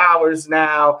 $580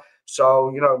 now. So,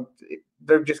 you know,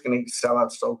 they're just going to sell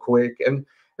out so quick. And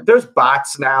there's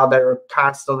bots now that are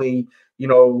constantly, you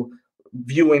know,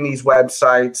 viewing these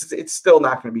websites. It's still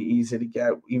not going to be easy to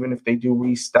get, even if they do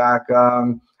restock.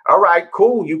 All right,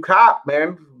 cool. You cop,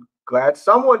 man. Glad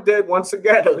someone did. Once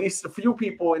again, at least a few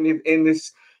people in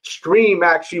this stream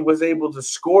actually was able to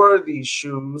score these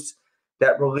shoes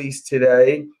that released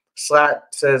today. Slat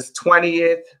says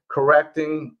 20th,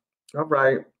 correcting. All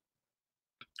right.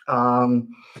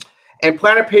 And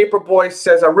Planet Paperboy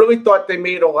says, I really thought they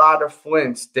made a lot of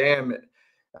Flints. Damn it.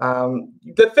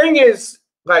 The thing is,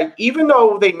 like, even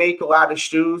though they make a lot of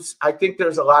shoes, I think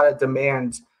there's a lot of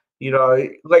demand. You know,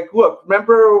 like, look,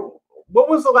 remember, what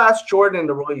was the last Jordan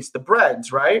to release? The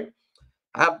Breads, right?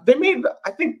 They made, I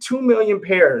think, 2 million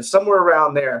pairs, somewhere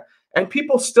around there. And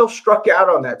people still struck out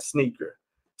on that sneaker.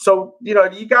 So, you know,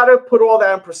 you got to put all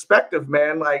that in perspective,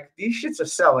 man. Like, these shits are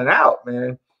selling out,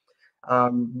 man.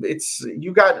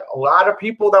 You got a lot of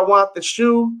people that want the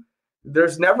shoe.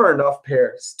 There's never enough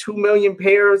pairs. 2 million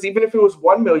pairs, even if it was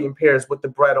 1 million pairs with the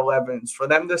Bread 11s, for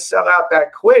them to sell out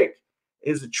that quick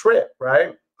is a trip,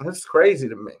 right? That's crazy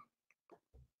to me.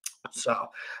 So,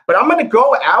 but I'm going to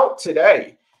go out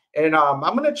today and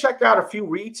I'm going to check out a few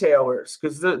retailers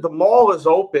because the mall is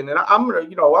open, and I'm going to,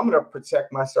 you know, I'm going to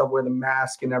protect myself with a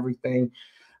mask and everything.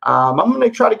 I'm going to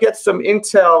try to get some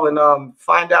intel and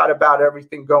find out about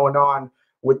everything going on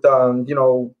with, you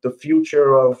know, the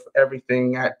future of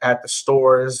everything at the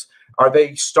stores. Are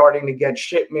they starting to get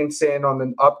shipments in on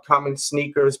the upcoming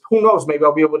sneakers? Who knows? Maybe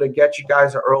I'll be able to get you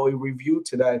guys an early review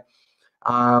today.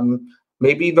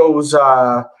 Maybe those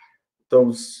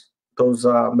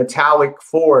metallic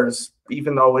 4s,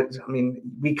 even though I mean,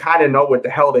 we kind of know what the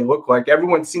hell they look like.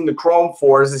 Everyone's seen the chrome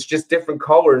 4s. It's just different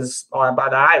colors by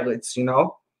the eyelets, you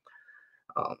know.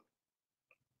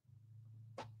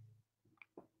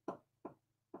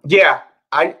 Yeah,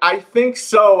 I think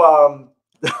so.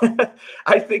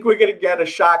 I think we're gonna get a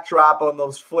shock drop on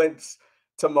those Flints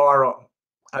tomorrow.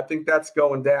 I think that's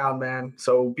going down, man.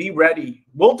 So be ready.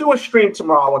 We'll do a stream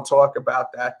tomorrow and talk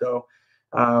about that, though.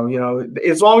 You know,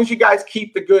 as long as you guys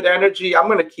keep the good energy, I'm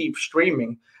gonna keep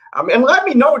streaming. And let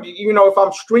me know, you know, if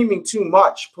I'm streaming too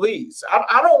much, please.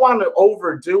 I don't want to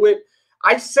overdo it.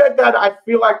 I said that I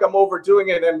feel like I'm overdoing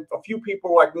it, and a few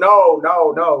people were like,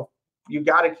 no. You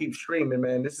got to keep streaming,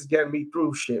 man. This is getting me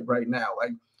through shit right now.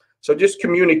 Like, so just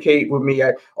communicate with me.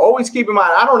 Always keep in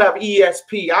mind, I don't have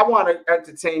ESP. I want to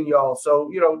entertain y'all. So,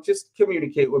 you know, just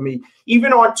communicate with me.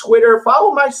 Even on Twitter,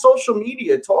 follow my social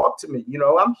media. Talk to me. You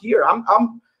know, I'm here. I'm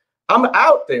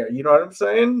out there. You know what I'm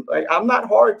saying? Like, I'm not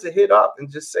hard to hit up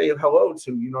and just say hello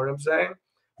to. You know what I'm saying?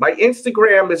 My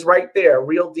Instagram is right there,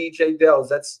 RealDJDELZ.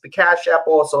 That's the Cash App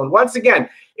also. And once again,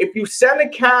 if you send a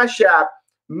Cash App,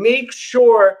 make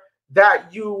sure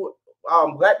that you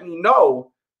let me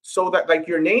know so that, like,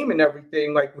 your name and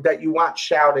everything, like, that you want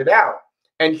shouted out.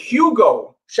 And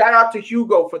Hugo, shout out to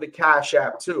Hugo for the Cash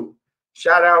App too.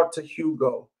 Shout out to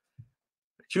Hugo.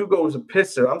 Hugo is a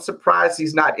pisser. I'm surprised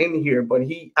he's not in here, but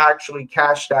he actually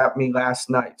cashed out me last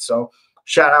night. So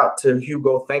shout out to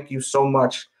Hugo. Thank you so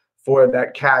much for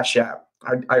that Cash App.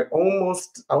 I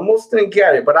almost didn't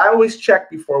get it, but I always check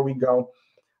before we go.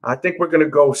 I think we're going to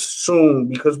go soon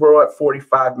because we're at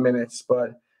 45 minutes.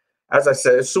 But as I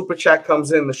said, if Super Chat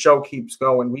comes in, the show keeps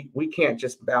going. We can't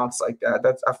just bounce like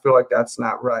that. I feel like that's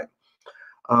not right.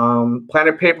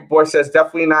 Planet Paperboy says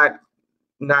definitely not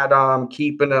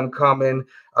keeping them coming.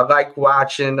 I like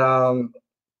watching them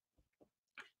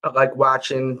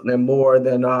more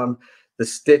than the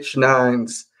Stitch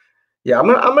Nines. Yeah, I'm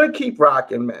gonna keep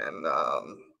rocking, man.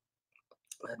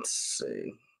 Let's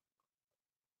see.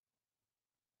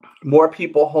 More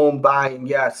people home buying.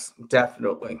 Yes,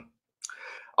 definitely.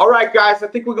 All right, guys, I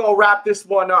think we're going to wrap this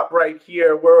one up right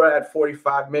here. We're at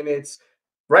 45 minutes.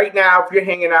 Right now, if you're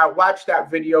hanging out, watch that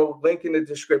video. Link in the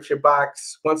description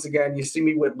box. Once again, you see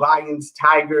me with lions,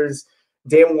 tigers,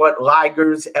 damn what,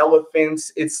 ligers,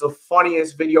 elephants. It's the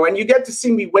funniest video. And you get to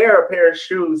see me wear a pair of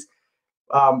shoes,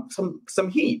 some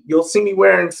heat. You'll see me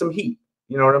wearing some heat.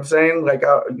 You know what I'm saying? Like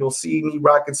you'll see me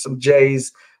rocking some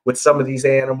J's with some of these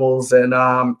animals, and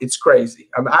it's crazy.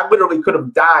 I mean, I literally could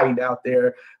have died out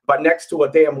there, but next to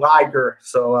a damn liger.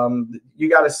 So you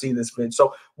got to see this vid.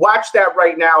 So watch that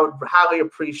right now. Highly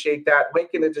appreciate that. Link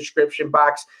in the description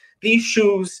box. These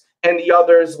shoes and the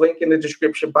others, link in the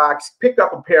description box. Pick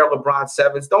up a pair of LeBron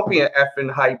 7s. Don't be an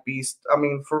effing hype beast. I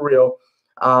mean, for real.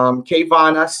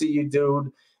 Kayvon, I see you,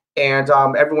 dude. And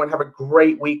everyone have a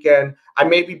great weekend. I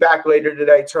may be back later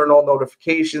today. Turn all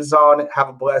notifications on. Have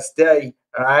a blessed day.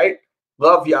 All right?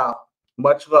 Love y'all.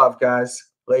 Much love, guys.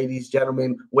 Ladies,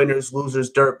 gentlemen, winners,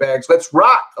 losers, dirtbags. Let's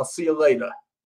rock. I'll see you later.